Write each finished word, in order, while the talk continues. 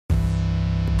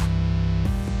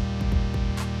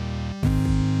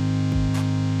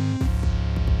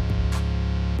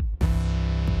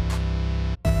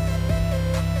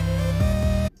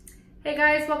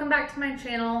guys, welcome back to my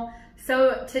channel.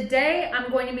 So today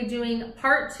I'm going to be doing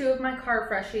part 2 of my car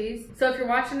freshies. So if you're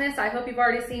watching this, I hope you've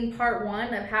already seen part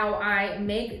 1 of how I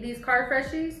make these car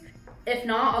freshies. If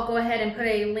not, I'll go ahead and put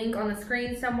a link on the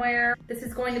screen somewhere. This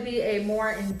is going to be a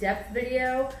more in-depth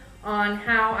video on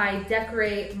how I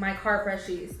decorate my car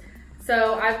freshies.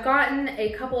 So I've gotten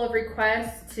a couple of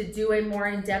requests to do a more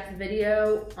in-depth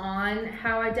video on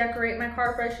how I decorate my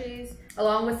car freshies,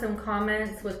 along with some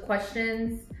comments with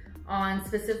questions on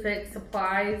specific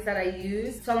supplies that I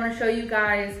use. So I want to show you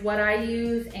guys what I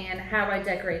use and how I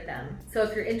decorate them. So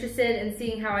if you're interested in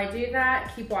seeing how I do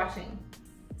that, keep watching.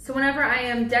 So whenever I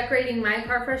am decorating my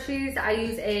car freshies, I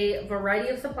use a variety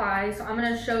of supplies. So I'm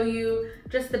going to show you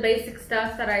just the basic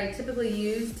stuff that I typically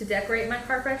use to decorate my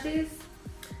car freshies.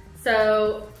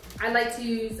 So I like to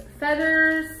use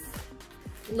feathers,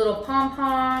 little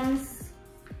pom-poms,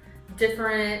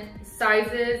 different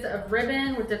sizes of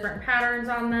ribbon with different patterns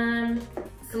on them,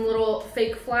 some little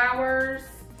fake flowers.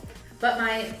 But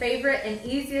my favorite and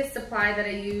easiest supply that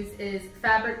I use is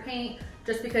fabric paint,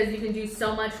 just because you can do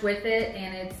so much with it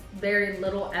and it's very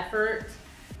little effort.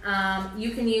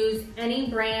 You can use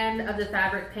any brand of the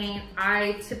fabric paint.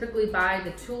 I typically buy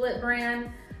the Tulip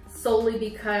brand solely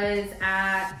because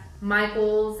at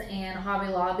Michael's and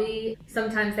Hobby Lobby,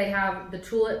 sometimes they have the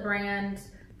Tulip brand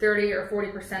 30 or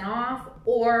 40% off,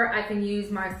 or I can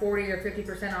use my 40 or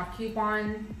 50% off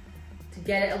coupon to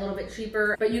get it a little bit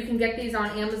cheaper. But you can get these on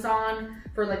Amazon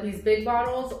for like these big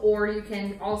bottles, or you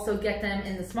can also get them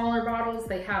in the smaller bottles.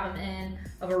 They have them in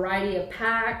a variety of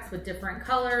packs with different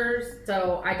colors.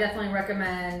 So I definitely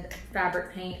recommend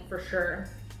fabric paint for sure.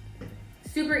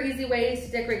 Super easy ways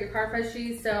to decorate your car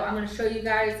freshies. So I'm going to show you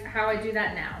guys how I do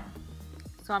that now.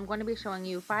 So I'm going to be showing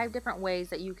you 5 different ways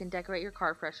that you can decorate your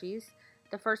car freshies.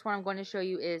 The first one I'm going to show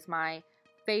you is my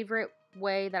favorite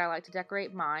way that I like to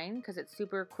decorate mine, because it's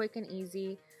super quick and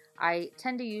easy. I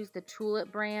tend to use the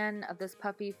Tulip brand of this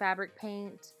puffy fabric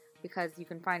paint because you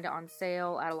can find it on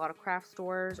sale at a lot of craft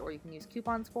stores, or you can use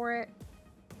coupons for it.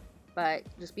 But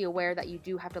just be aware that you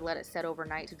do have to let it set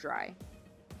overnight to dry.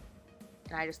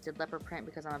 And I just did leopard print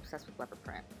because I'm obsessed with leopard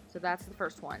print. So that's the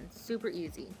first one. Super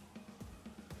easy.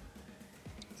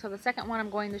 So the second one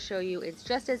I'm going to show you is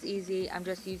just as easy. I'm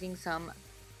just using some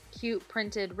cute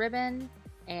printed ribbon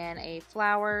and a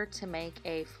flower to make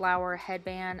a flower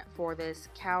headband for this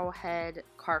cow head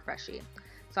car freshie.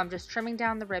 So I'm just trimming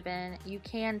down the ribbon. You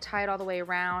can tie it all the way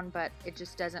around, but it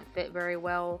just doesn't fit very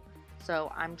well.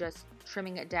 So I'm just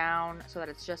trimming it down so that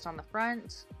it's just on the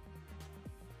front.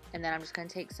 And then I'm just going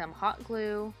to take some hot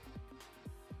glue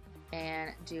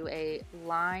and do a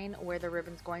line where the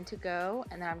ribbon's going to go,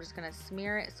 and then I'm just going to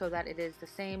smear it so that it is the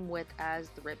same width as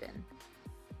the ribbon.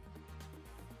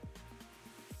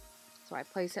 So I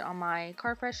place it on my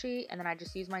car freshie, and then I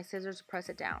just use my scissors to press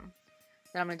it down.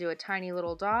 Then I'm going to do a tiny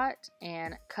little dot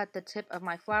and cut the tip of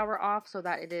my flower off so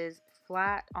that it is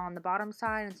flat on the bottom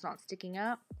side and it's not sticking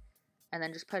up, and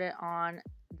then just put it on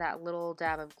that little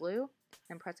dab of glue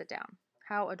and press it down.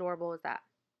 How adorable is that?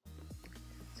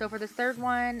 So for this third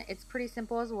one, it's pretty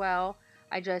simple as well.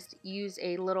 I just used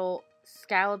a little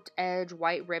scalloped edge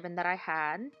white ribbon that I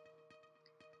had,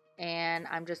 and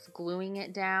I'm just gluing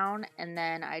it down, and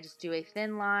then I just do a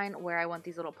thin line where I want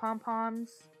these little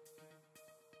pom-poms.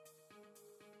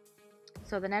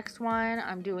 So the next one,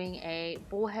 I'm doing a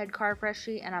bullhead car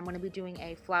freshie, and I'm going to be doing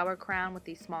a flower crown with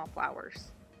these small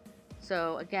flowers.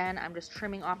 So again, I'm just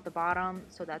trimming off the bottom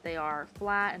so that they are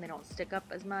flat and they don't stick up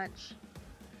as much.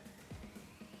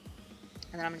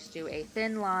 And then I'm going to do a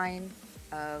thin line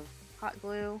of hot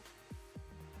glue.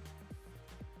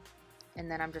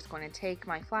 And then I'm just going to take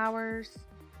my flowers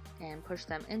and push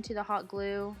them into the hot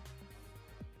glue,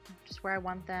 just where I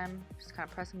want them. Just kind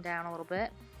of press them down a little bit.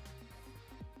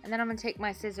 And then I'm going to take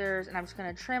my scissors and I'm just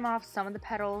going to trim off some of the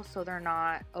petals so they're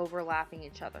not overlapping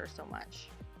each other so much.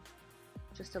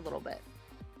 Just a little bit.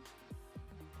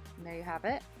 And there you have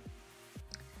it.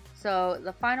 So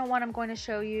the final one I'm going to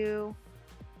show you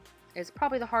is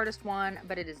probably the hardest one,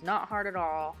 but it is not hard at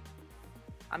all.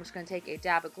 I'm just going to take a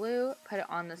dab of glue, put it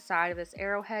on the side of this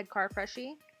arrowhead car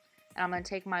freshie, and I'm going to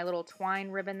take my little twine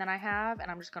ribbon that I have,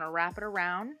 and I'm just going to wrap it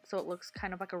around so it looks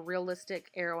kind of like a realistic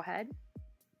arrowhead.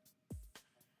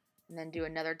 And then do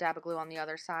another dab of glue on the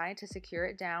other side to secure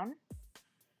it down.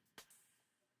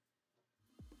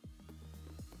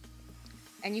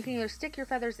 And you can either stick your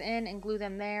feathers in and glue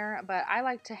them there, but I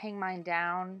like to hang mine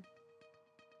down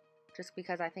just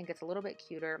because I think it's a little bit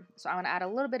cuter. So I'm going to add a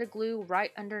little bit of glue right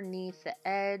underneath the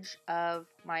edge of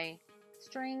my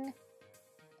string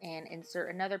and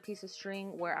insert another piece of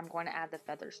string where I'm going to add the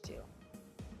feathers to.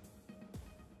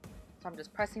 So I'm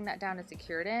just pressing that down to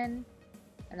secure it in.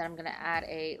 And then I'm gonna add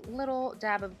a little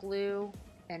dab of glue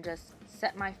and just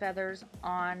set my feathers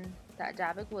on that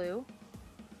dab of glue.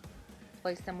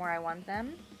 Place them where I want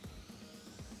them.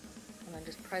 And then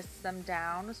just press them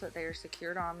down so that they are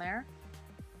secured on there.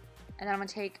 And then I'm gonna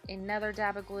take another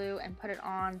dab of glue and put it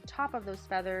on top of those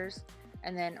feathers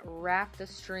and then wrap the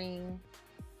string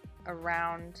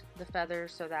around the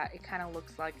feathers so that it kind of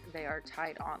looks like they are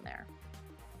tied on there.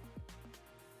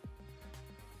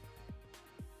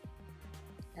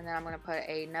 And then I'm going to put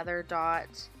another dot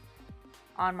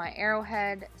on my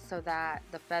arrowhead so that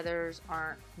the feathers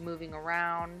aren't moving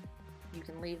around. You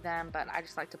can leave them, but I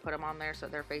just like to put them on there so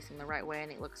they're facing the right way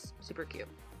and it looks super cute.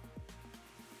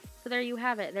 So there you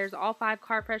have it. There's all 5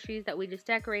 car freshies that we just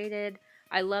decorated.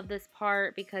 I love this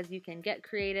part because you can get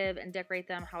creative and decorate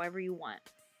them however you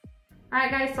want. Alright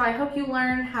guys, so I hope you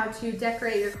learned how to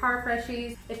decorate your car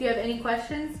freshies. If you have any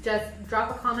questions, just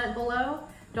drop a comment below.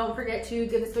 Don't forget to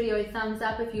give this video a thumbs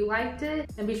up if you liked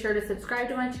it, and be sure to subscribe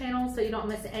to my channel so you don't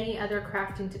miss any other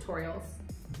crafting tutorials.